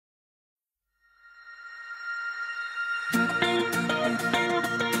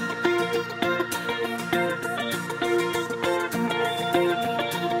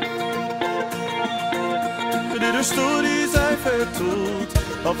There are stories I've heard told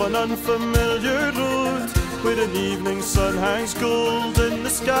of an unfamiliar road where an evening sun hangs gold in the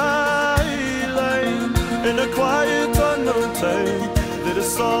skyline. In a quiet unknown town, there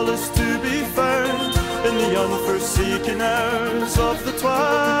is solace to be found in the unforsaken hours of the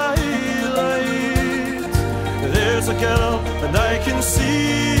twilight. There's a girl and I can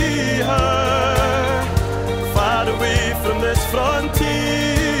see her far away from this frontier.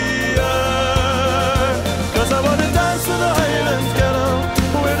 I wanna dance with a highland girl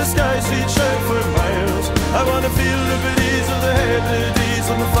where the skies reach out for miles. I wanna feel the breeze of the Hebrides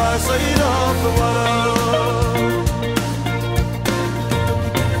on the far side of the world.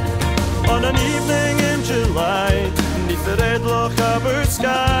 On an evening in July, beneath the red Loch Hubbard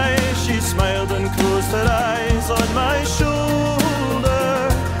sky, she smiled and closed her eyes on my shoulder.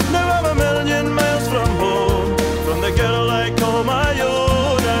 Now I'm a million miles from home, from the girl I call my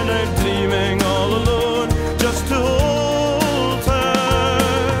own, and I'm dreaming all alone just to hold her.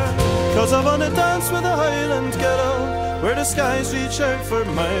 Cause I wanna dance with a highland girl where the skies reach out for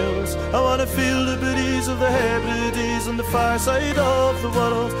miles. I wanna feel the breeze of the Hebrides on the far side of the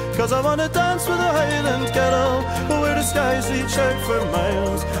world. Cause I wanna dance with a highland girl where the skies reach out for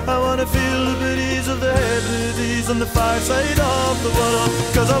miles. I wanna feel the breeze of the Hebrides on the far side of the world.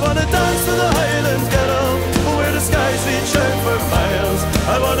 Cause I wanna dance with a highland girl where the skies reach out for miles.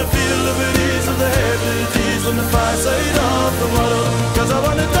 I wanna feel the breeze of the Hebrides on the far side of the world. Cause I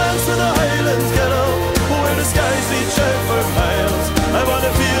wanna dance with a highland girl where the skies reach out for miles. I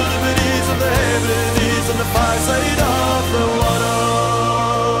wanna feel the breeze of the Hebrides on the far side of the world.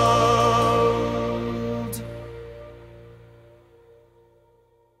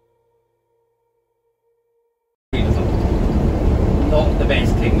 Not the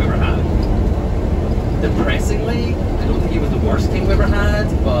best king we ever had. Depressingly, I don't think he was the worst king we ever had,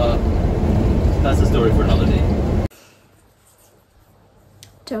 but that's a story for another day.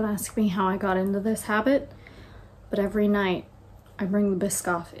 Don't ask me how I got into this habit, but every night I bring the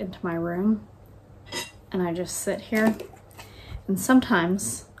Biscoff into my room and I just sit here, and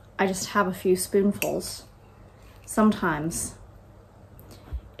sometimes I just have a few spoonfuls. Sometimes,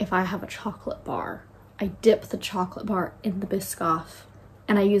 if I have a chocolate bar, I dip the chocolate bar in the Biscoff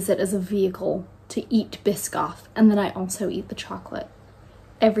and I use it as a vehicle to eat Biscoff, and then I also eat the chocolate.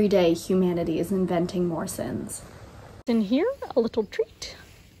 Every day humanity is inventing more sins. In here, a little treat.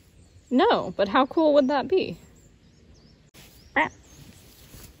 No, but how cool would that be?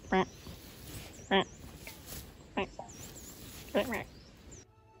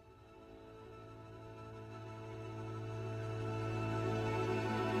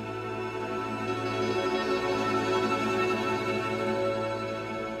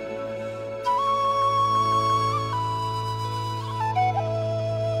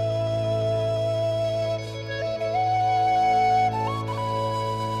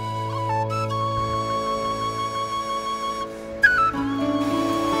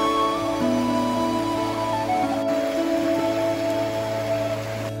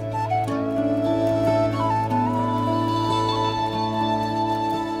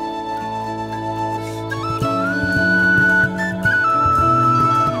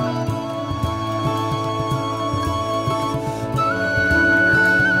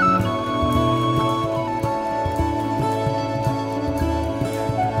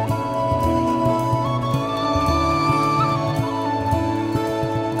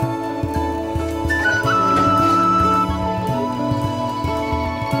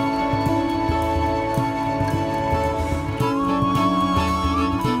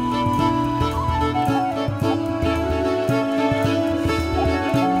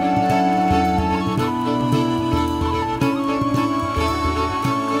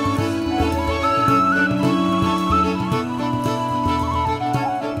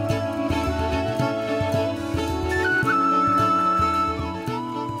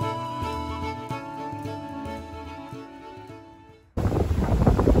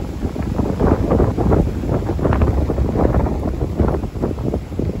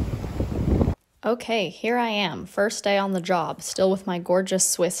 Okay, here I am, first day on the job, still with my gorgeous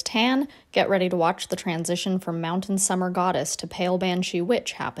Swiss tan. Get ready to watch the transition from mountain summer goddess to pale banshee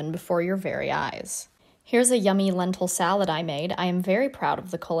witch happen before your very eyes. Here's a yummy lentil salad I made. I am very proud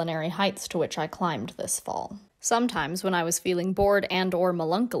of the culinary heights to which I climbed this fall. Sometimes when I was feeling bored and/or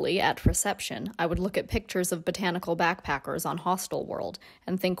melancholy at reception, I would look at pictures of botanical backpackers on Hostel World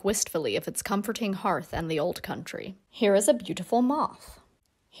and think wistfully of its comforting hearth and the old country. Here is a beautiful moth.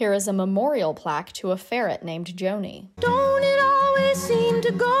 Here is a memorial plaque to a ferret named Joni. Don't it always seem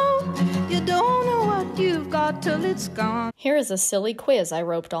to go thought till it's gone. Here is a silly quiz I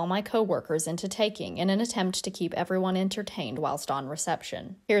roped all my coworkers into taking in an attempt to keep everyone entertained whilst on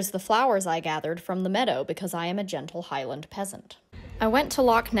reception. Here's the flowers I gathered from the meadow because I am a gentle highland peasant. I went to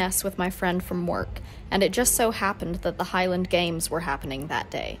Loch Ness with my friend from work, and it just so happened that the Highland Games were happening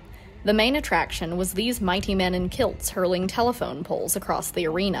that day. The main attraction was these mighty men in kilts hurling telephone poles across the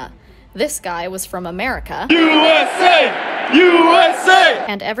arena. This guy was from America, USA! USA!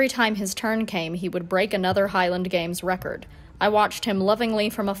 And every time his turn came, he would break another Highland Games record. I watched him lovingly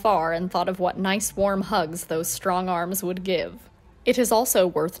from afar and thought of what nice warm hugs those strong arms would give. It is also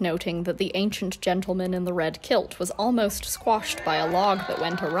worth noting that the ancient gentleman in the red kilt was almost squashed by a log that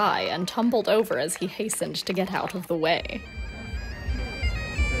went awry and tumbled over as he hastened to get out of the way.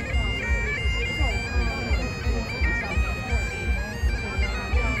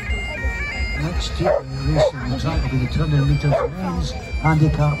 Next year, the race on the track will be the 200 metres men's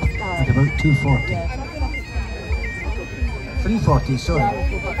handicap at about 2:40. 3:40, sorry.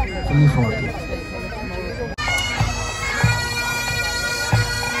 3:40.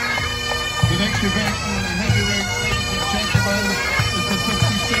 The next event in the heavyweight, ladies and gentlemen, is the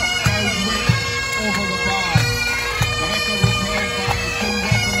 56-pound weight over the bar. The record was held by Jim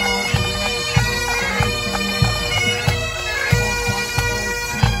Reginald for the United States in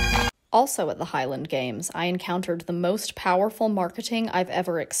 1996. Also at the Highland Games, I encountered the most powerful marketing I've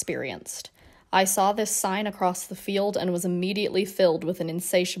ever experienced. I saw this sign across the field and was immediately filled with an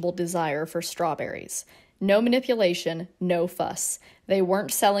insatiable desire for strawberries. No manipulation, no fuss. They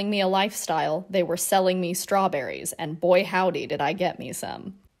weren't selling me a lifestyle, they were selling me strawberries, and boy howdy did I get me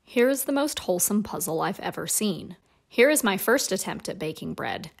some. Here is the most wholesome puzzle I've ever seen. Here is my first attempt at baking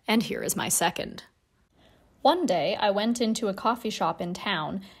bread, and here is my second. One day, I went into a coffee shop in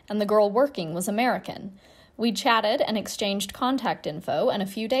town, and the girl working was American. We chatted and exchanged contact info, and a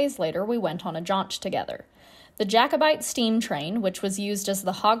few days later we went on a jaunt together. The Jacobite steam train, which was used as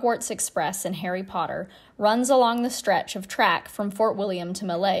the Hogwarts Express in Harry Potter, runs along the stretch of track from Fort William to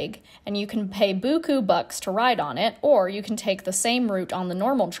Mallaig, and you can pay buku bucks to ride on it, or you can take the same route on the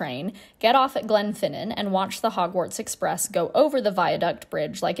normal train, get off at Glenfinnan, and watch the Hogwarts Express go over the viaduct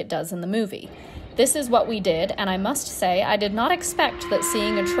bridge like it does in the movie. This is what we did, and I must say I did not expect that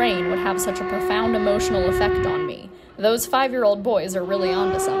seeing a train would have such a profound emotional effect on me. Those 5-year-old boys are really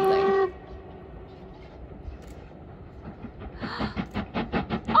onto something.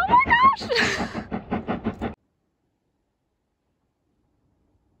 Oh my gosh!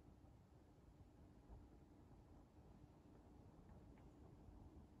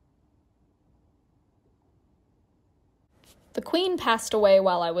 The Queen passed away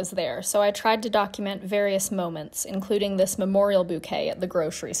while I was there, so I tried to document various moments, including this memorial bouquet at the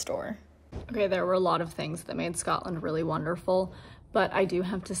grocery store. Okay, there were a lot of things that made Scotland really wonderful, but I do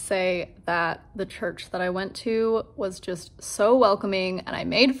have to say that the church that I went to was just so welcoming, and I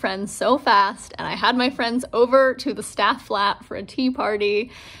made friends so fast, and I had my friends over to the staff flat for a tea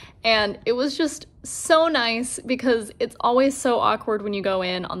party, and it was just so nice because it's always so awkward when you go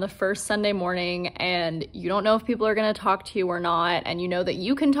in on the first Sunday morning and you don't know if people are going to talk to you or not, and you know that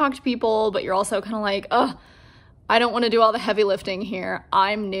you can talk to people, but you're also kind of like, ugh, I don't want to do all the heavy lifting here.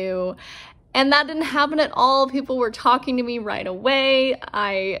 I'm new. And that didn't happen at all. People were talking to me right away.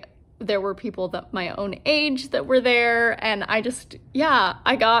 There were people that my own age that were there, and I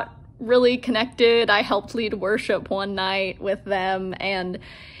got really connected. I helped lead worship one night with them, and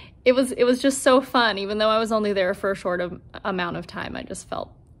it was just so fun. Even though I was only there for a short amount of time, I just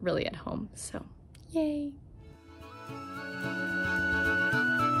felt really at home. So, yay.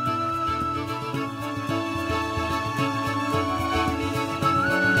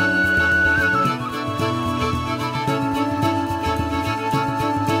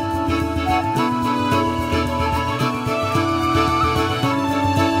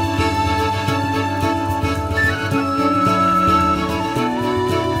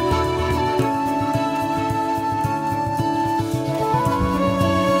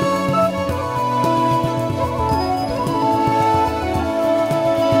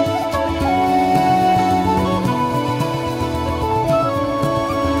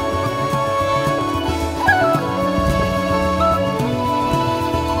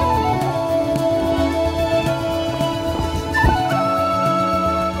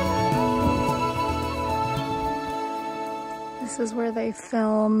 This is where they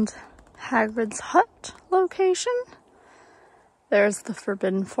filmed Hagrid's hut location. There's the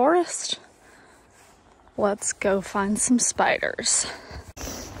Forbidden Forest. Let's go find some spiders.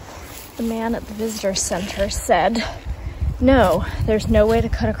 The man at the visitor center said, "No, there's no way to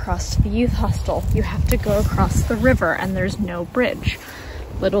cut across to the youth hostel. You have to go across the river and there's no bridge."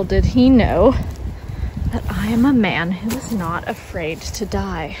 Little did he know that I am a man who is not afraid to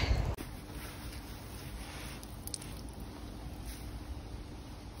die.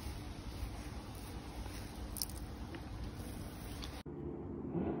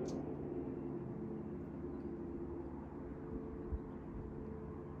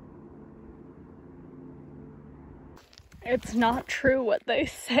 It's not true what they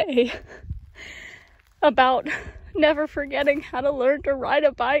say about never forgetting how to learn to ride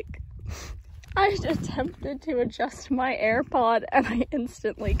a bike. I attempted to adjust my AirPod and I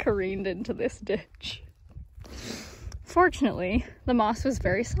instantly careened into this ditch. Fortunately, the moss was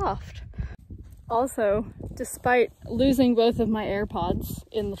very soft. Also, despite losing both of my AirPods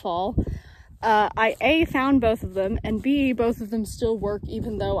in the fall, I A, found both of them, and B, both of them still work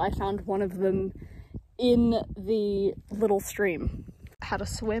even though I found one of them in the little stream. I had a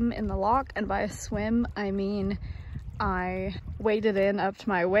swim in the loch, and by a swim I mean I waded in up to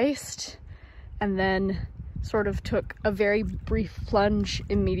my waist and then sort of took a very brief plunge,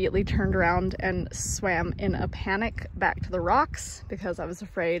 immediately turned around and swam in a panic back to the rocks because I was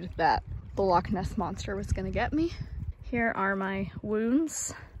afraid that the Loch Ness Monster was gonna get me. Here are my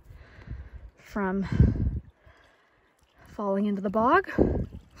wounds from falling into the bog.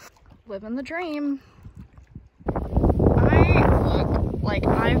 Living the dream. I look like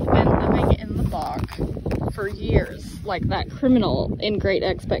I've been living in the bog for years, like that criminal in Great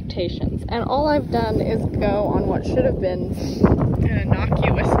Expectations, and all I've done is go on what should have been an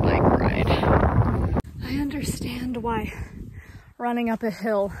innocuous bike ride. I understand why running up a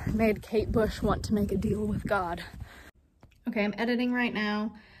hill made Kate Bush want to make a deal with God. Okay, I'm editing right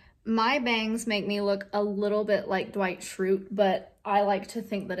now. My bangs make me look a little bit like Dwight Schrute, but I like to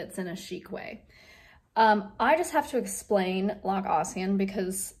think that it's in a chic way. I just have to explain Loch Ossian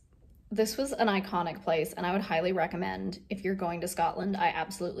because this was an iconic place and I would highly recommend, if you're going to Scotland, I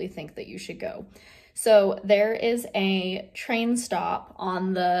absolutely think that you should go. So there is a train stop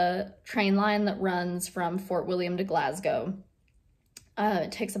on the train line that runs from Fort William to Glasgow.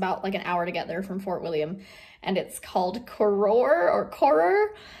 It takes about like an hour to get there from Fort William, and it's called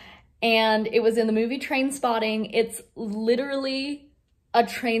Coror, and it was in the movie Trainspotting. It's literally a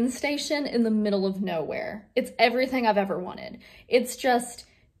train station in the middle of nowhere. It's everything I've ever wanted. It's just,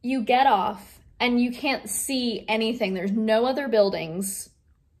 you get off and you can't see anything. There's no other buildings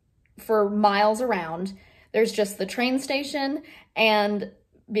for miles around. There's just the train station, and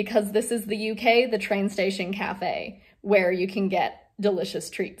because this is the UK, the train station cafe where you can get delicious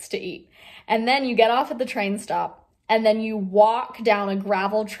treats to eat. And then you get off at the train stop and then you walk down a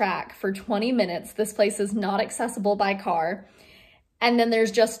gravel track for 20 minutes. This place is not accessible by car. And then there's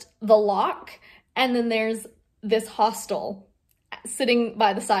just the loch, and then there's this hostel sitting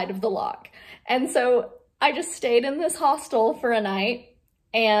by the side of the loch. And so I just stayed in this hostel for a night,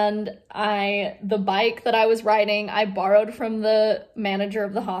 and the bike that I was riding, I borrowed from the manager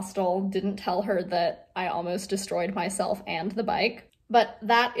of the hostel, didn't tell her that I almost destroyed myself and the bike. But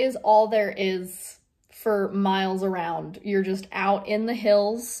that is all there is for miles around. You're just out in the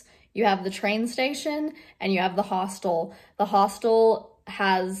hills. You have the train station and you have the hostel. The hostel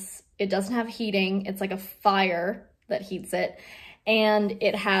it doesn't have heating. It's like a fire that heats it. And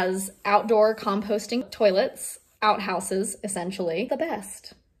it has outdoor composting toilets, outhouses, essentially. The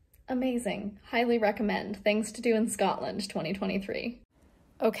best. Amazing. Highly recommend. Things to do in Scotland 2023.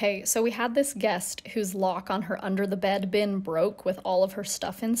 Okay, so we had this guest whose lock on her under the bed bin broke with all of her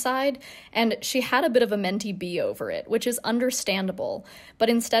stuff inside, and she had a bit of a mentee bee over it, which is understandable.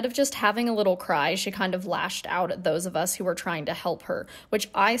 But instead of just having a little cry, she kind of lashed out at those of us who were trying to help her, which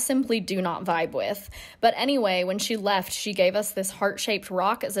I simply do not vibe with. But anyway, when she left, she gave us this heart-shaped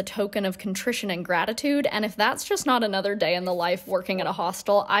rock as a token of contrition and gratitude, and if that's just not another day in the life working at a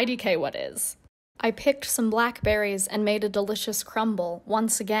hostel, IDK what is? I picked some blackberries and made a delicious crumble,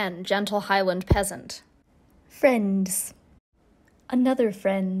 once again, gentle Highland peasant. Friends. Another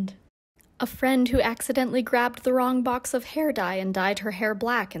friend. A friend who accidentally grabbed the wrong box of hair dye and dyed her hair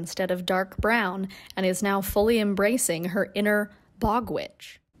black instead of dark brown, and is now fully embracing her inner bog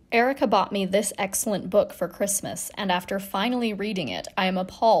witch. Erica bought me this excellent book for Christmas, and after finally reading it, I am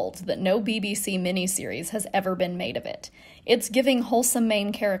appalled that no BBC miniseries has ever been made of it. It's giving wholesome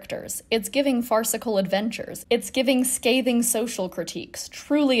main characters, it's giving farcical adventures, it's giving scathing social critiques,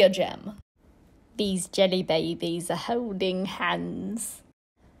 truly a gem. These jelly babies are holding hands.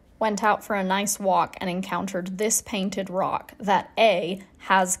 Went out for a nice walk and encountered this painted rock that A,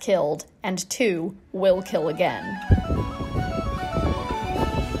 has killed, and 2, will kill again.